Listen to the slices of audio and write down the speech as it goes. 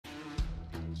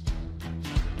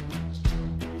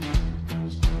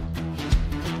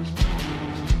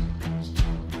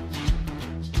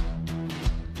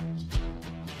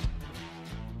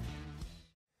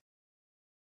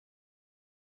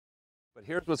But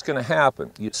here's what's going to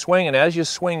happen. You swing, and as you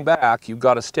swing back, you've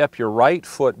got to step your right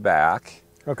foot back.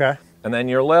 Okay. And then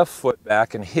your left foot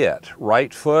back and hit.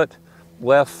 Right foot,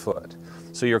 left foot.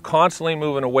 So you're constantly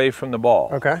moving away from the ball.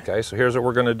 Okay. Okay, so here's what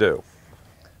we're going to do.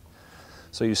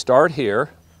 So you start here,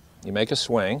 you make a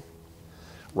swing.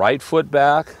 Right foot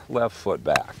back, left foot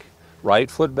back.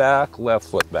 Right foot back, left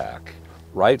foot back.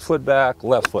 Right foot back,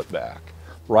 left foot back.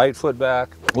 Right foot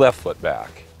back, left foot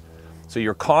back. So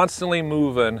you're constantly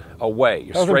moving away.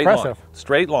 You're straight line.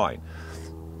 Straight line.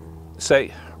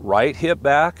 Say right hip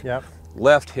back, yep.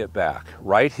 Left hip back,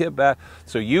 right hip back.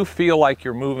 So you feel like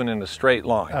you're moving in a straight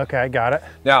line. Okay, got it.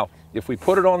 Now, if we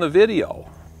put it on the video,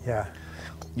 yeah,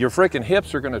 your freaking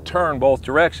hips are going to turn both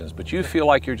directions, but you feel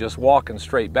like you're just walking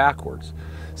straight backwards.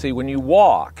 See, when you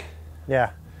walk,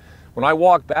 yeah, when I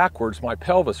walk backwards, my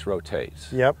pelvis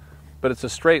rotates. Yep. But it's a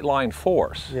straight line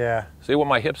force. Yeah. See what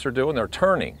my hips are doing? They're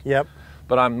turning. Yep.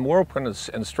 But I'm working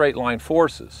in straight line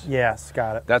forces. Yes,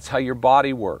 got it. That's how your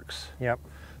body works. Yep.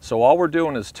 So all we're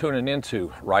doing is tuning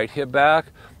into right hip back,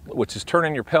 which is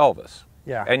turning your pelvis.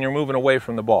 Yeah. And you're moving away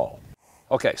from the ball.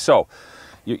 Okay, so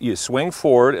you swing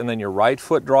forward, and then your right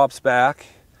foot drops back,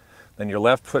 then your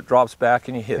left foot drops back,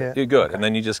 and you hit it. You're good. Okay. And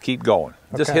then you just keep going.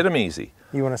 Okay. Just hit them easy.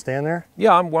 You want to stand there?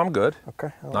 Yeah, I'm good.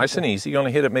 Okay. Nice and easy. You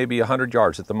only hit it maybe 100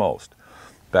 yards at the most.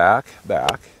 Back,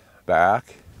 back,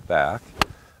 back, back,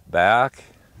 back,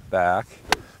 back,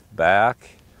 back,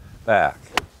 back.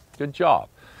 Good job.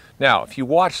 Now, if you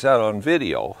watch that on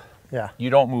video, yeah, you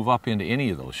don't move up into any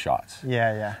of those shots.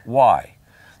 Yeah, yeah. Why?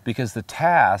 Because the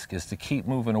task is to keep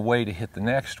moving away to hit the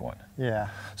next one. Yeah.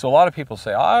 So a lot of people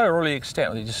say, I early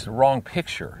extend. It's just the wrong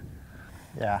picture.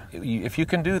 Yeah. If you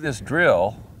can do this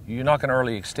drill, you're not going to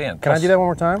early extend. Can I do that one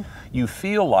more time? You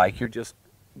feel like you're just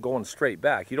going straight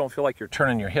back. You don't feel like you're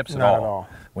turning your hips Not at all.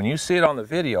 When you see it on the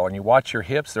video and you watch your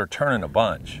hips, they're turning a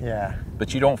bunch. Yeah.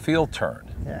 But you don't feel turned.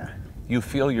 Yeah. You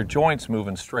feel your joints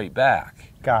moving straight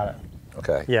back. Got it.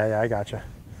 Okay. Yeah, yeah, I got you.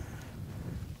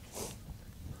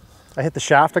 I hit the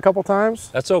shaft a couple times.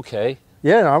 That's okay.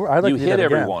 Yeah, no, I'd like to do that You hit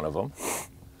every again. one of them.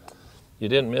 You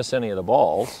didn't miss any of the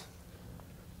balls.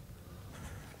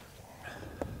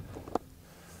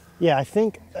 Yeah, I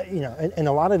think, you know, and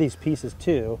a lot of these pieces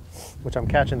too, which I'm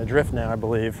catching the drift now, I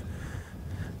believe,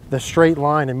 the straight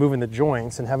line and moving the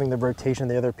joints and having the rotation of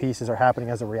the other pieces are happening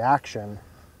as a reaction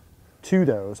to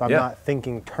those. I'm not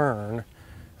thinking turn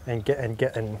and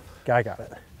I got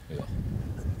it. Yeah.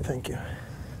 Thank you.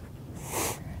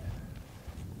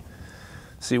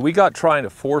 See, we got trying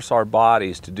to force our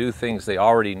bodies to do things they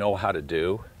already know how to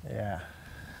do. Yeah.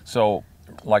 So,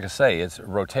 like I say, it's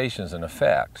rotation's an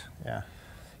effect. Yeah.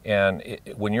 And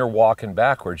when you're walking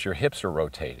backwards, your hips are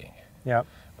rotating. Yep.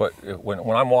 But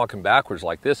when I'm walking backwards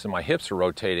like this and my hips are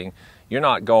rotating, you're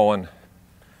not going,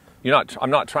 I'm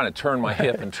not trying to turn my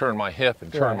hip and turn my hip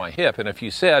and turn my hip. And if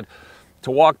you said, to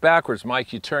walk backwards,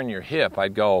 Mike, you turn your hip,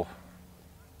 I'd go,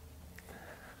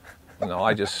 no,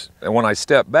 and when I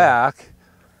step back,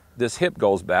 this hip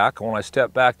goes back. And when I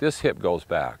step back, this hip goes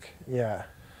back. Yeah.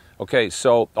 Okay,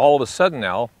 so all of a sudden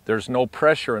now, there's no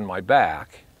pressure in my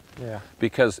back. Yeah.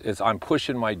 Because I'm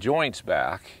pushing my joints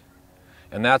back,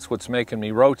 and that's what's making me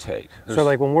rotate. So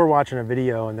like when we're watching a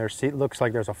video and it looks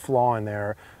like there's a flaw in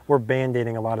there, we're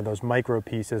band-aiding a lot of those micro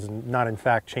pieces and not in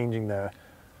fact changing the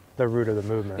root of the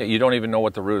movement. Yeah, you don't even know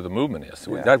what the root of the movement is.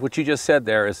 Yeah. What you just said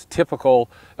there is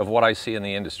typical of what I see in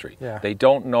the industry. Yeah. They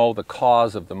don't know the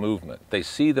cause of the movement. They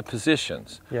see the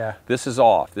positions. Yeah. This is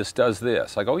off. This does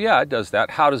this. I go, yeah, it does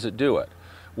that. How does it do it?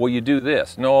 Well, you do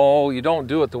this. No, you don't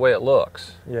do it the way it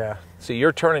looks. Yeah. See,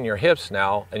 you're turning your hips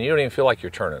now, and you don't even feel like you're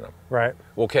turning them. Right.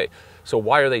 Okay, so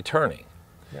why are they turning?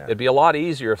 Yeah. It'd be a lot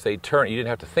easier if they turn. You didn't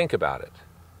have to think about it.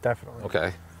 Definitely.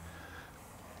 Okay.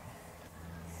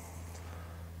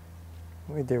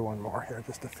 Let me do one more here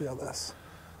just to feel this.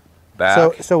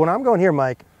 Back. So when I'm going here,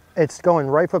 Mike, it's going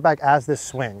right foot back as this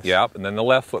swings. Yep, and then the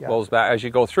left foot goes back as you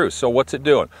go through. So what's it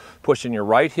doing? Pushing your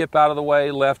right hip out of the way,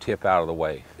 left hip out of the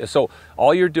way. So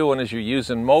all you're doing is you're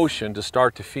using motion to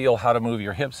start to feel how to move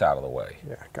your hips out of the way.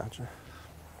 Yeah, gotcha.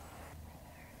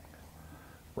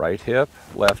 Right hip,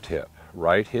 left hip,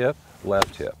 right hip,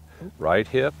 left hip, right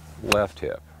hip, left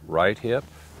hip, right hip,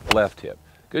 left hip.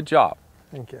 Good job.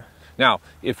 Thank you. Now,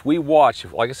 if we watch,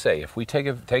 like I say, if we take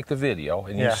the video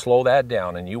and you slow that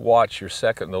down and you watch your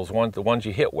second, the ones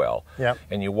you hit well,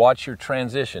 and you watch your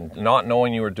transition, not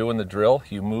knowing you were doing the drill,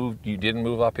 you didn't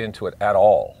move up into it at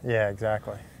all. Yeah,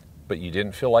 exactly. But you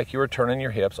didn't feel like you were turning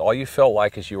your hips. All you felt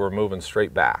like is you were moving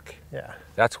straight back. Yeah.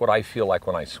 That's what I feel like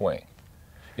when I swing.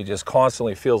 It just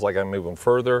constantly feels like I'm moving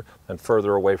further and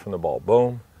further away from the ball.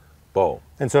 Boom, boom.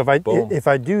 And so if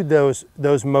I do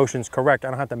those motions correct, I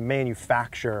don't have to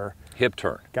manufacture hip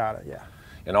turn. Got it, yeah.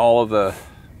 And all of the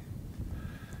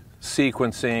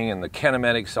sequencing and the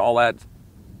kinematics, all that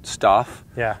stuff,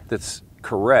 Yeah. that's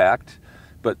correct.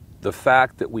 But the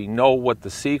fact that we know what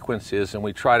the sequence is and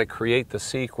we try to create the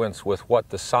sequence with what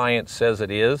the science says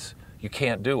it is, you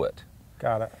can't do it.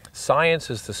 Got it. Science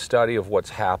is the study of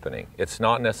what's happening. It's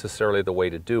not necessarily the way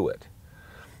to do it.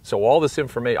 So all this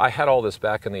information, I had all this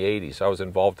back in the 80s. I was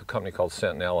involved with a company called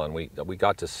Sentinella, and we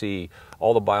got to see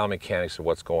all the biomechanics of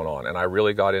what's going on. And I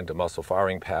really got into muscle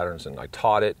firing patterns, and I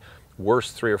taught it.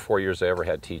 Worst 3 or 4 years I ever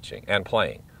had teaching and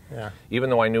playing. Yeah. Even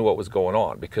though I knew what was going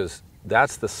on, because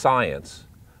that's the science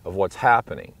of what's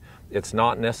happening. It's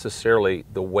not necessarily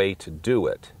the way to do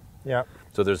it. Yeah.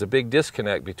 So there's a big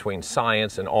disconnect between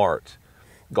science and art.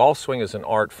 Golf swing is an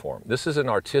art form. This is an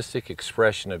artistic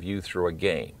expression of you through a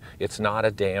game. It's not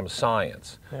a damn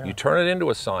science. Yeah. You turn it into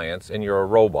a science and you're a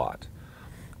robot.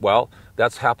 Well,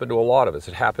 that's happened to a lot of us.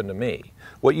 It happened to me.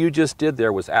 What you just did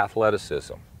there was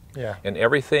athleticism. Yeah. And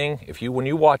everything, when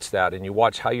you watch that and you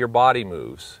watch how your body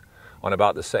moves on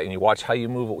about the second, you watch how you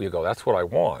move it, you go, that's what I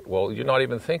want. Well, you're not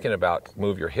even thinking about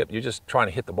move your hip, you're just trying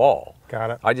to hit the ball.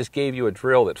 Got it. I just gave you a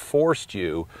drill that forced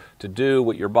you to do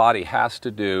what your body has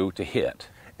to do to hit.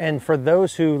 And for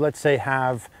those who, let's say,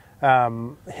 have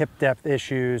hip depth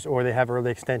issues or they have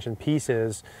early extension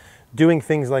pieces, doing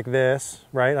things like this,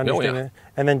 right? Understanding it,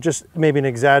 and then just maybe an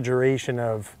exaggeration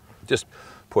of just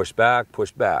push back,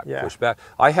 Yeah. push back.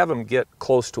 I have them get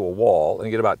close to a wall and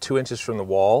get about 2 inches from the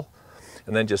wall,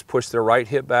 and then just push their right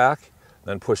hip back,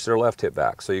 then push their left hip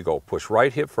back. So you go push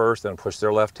right hip first, then push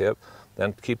their left hip,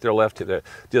 then keep their left hip there.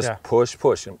 Just push,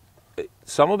 push. And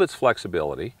some of it's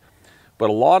flexibility, but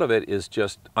a lot of it is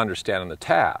just understanding the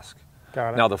task.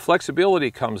 Got it. Now the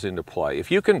flexibility comes into play. If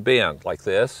you can bend like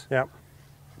this, Yep.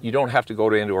 you don't have to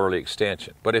go into early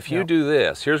extension. But if you do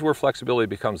this, here's where flexibility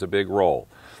becomes a big role.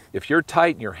 If you're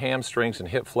tight in your hamstrings and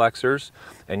hip flexors,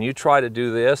 and you try to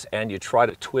do this, and you try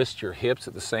to twist your hips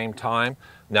at the same time,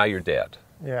 now you're dead.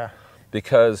 Yeah.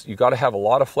 Because you got to have a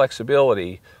lot of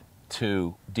flexibility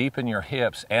to deepen your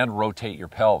hips and rotate your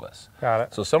pelvis. Got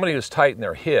it. So somebody who's tight in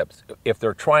their hips, if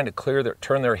they're trying to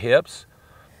turn their hips,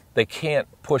 they can't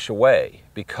push away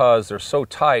because they're so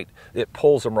tight, it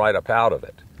pulls them right up out of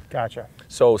it. Gotcha.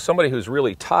 So somebody who's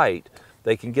really tight,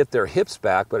 they can get their hips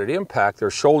back, but at impact, their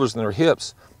shoulders and their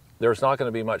hips, there's not going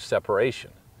to be much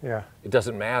separation. Yeah. It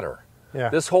doesn't matter. Yeah.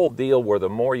 This whole deal where the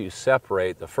more you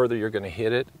separate, the further you're going to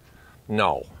hit it,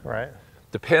 no. Right.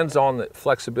 Depends on the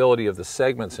flexibility of the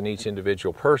segments in each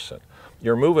individual person.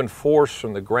 You're moving force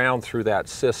from the ground through that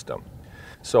system.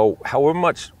 So however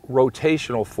much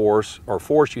rotational force or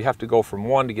force you have to go from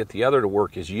one to get the other to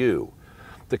work is you.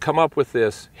 To come up with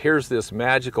this, here's this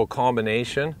magical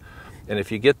combination, and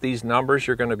if you get these numbers,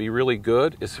 you're going to be really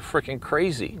good, it's freaking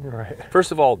crazy. Right.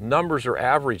 First of all, numbers are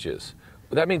averages.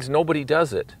 That means nobody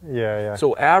does it. Yeah, yeah.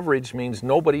 So average means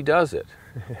nobody does it.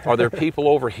 Are there people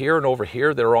over here and over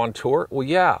here that are on tour? Well,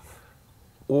 yeah.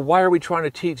 Well, why are we trying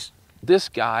to teach this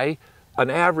guy an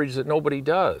average that nobody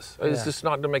does? It's just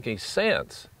not going to make any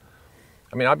sense.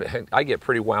 I mean, I get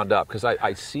pretty wound up because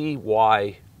I see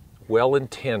why, well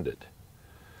intended,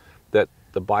 that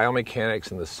the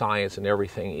biomechanics and the science and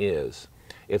everything is.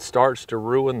 It starts to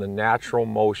ruin the natural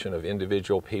motion of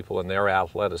individual people and their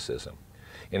athleticism.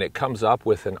 And it comes up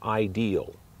with an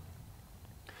ideal.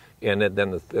 And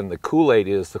then the Kool-Aid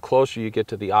is the closer you get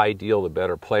to the ideal, the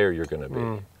better player you're going to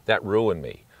be. That ruined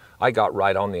me. I got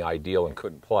right on the ideal and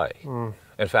couldn't play.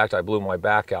 In fact, I blew my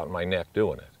back out and my neck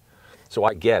doing it. So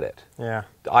I get it. Yeah.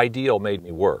 The ideal made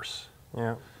me worse.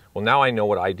 Yeah. Well, now I know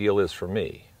what ideal is for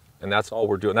me. And that's all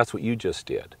we're doing. That's what you just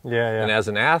did. Yeah, yeah. And as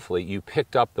an athlete, you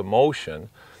picked up the motion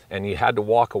and you had to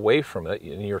walk away from it,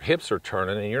 and your hips are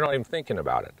turning, and you're not even thinking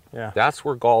about it. Yeah. That's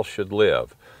where golf should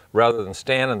live, rather than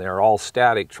standing there all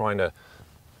static trying to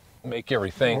make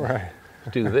everything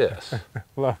do this.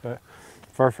 Love it.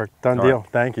 Perfect. Done All deal. right.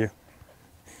 Thank you.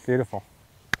 Beautiful.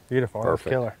 Beautiful. Perfect.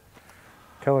 That's killer.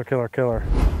 Killer, killer, killer.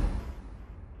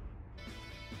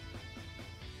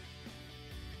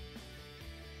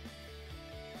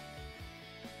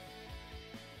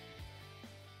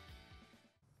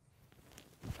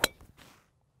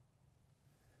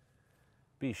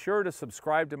 Be sure to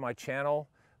subscribe to my channel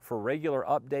for regular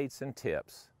updates and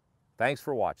tips. Thanks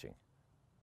for watching.